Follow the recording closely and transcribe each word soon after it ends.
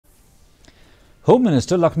Home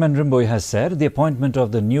Minister Lakshman Rymbui has said the appointment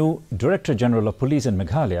of the new Director General of Police in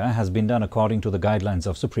Meghalaya has been done according to the guidelines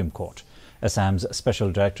of Supreme Court. Assam's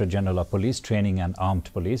Special Director General of Police, Training and Armed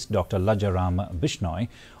Police, Dr. Lajaram Bishnoi,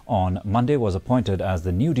 on Monday was appointed as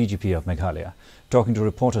the new DGP of Meghalaya. Talking to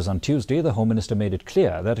reporters on Tuesday, the Home Minister made it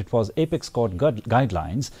clear that it was Apex Court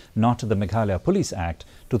guidelines, not the Meghalaya Police Act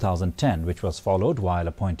 2010, which was followed while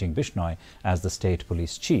appointing Bishnoi as the State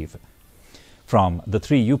Police Chief from the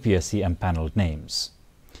three UPSC empanelled names.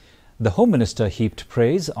 The Home Minister heaped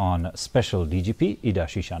praise on Special DGP Ida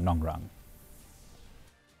Shisha Nongrang.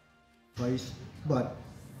 But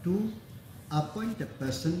to appoint a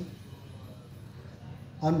person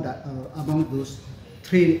on that, among those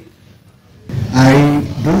three, I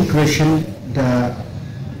don't question the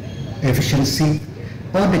efficiency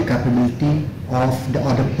or the capability of the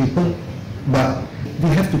other people, but we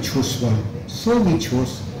have to choose one. So we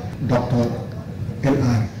chose Dr.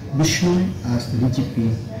 L.R. Bishnoi as the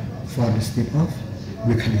DGP for the state of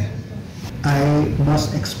Meghalaya. I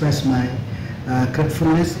must express my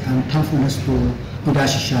gratefulness and thankfulness to Ida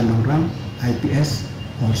Shisha Nongrang, IPS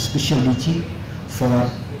or Special DG, for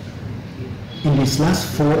in this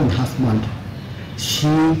last 4.5 months,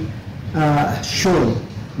 she showed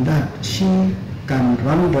that she can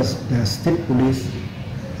run the state police,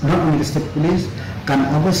 not only the state police, can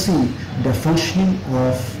oversee the functioning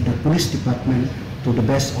of the police department to the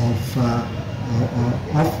best of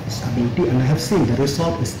its ability, and I have seen the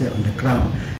result is there on the ground.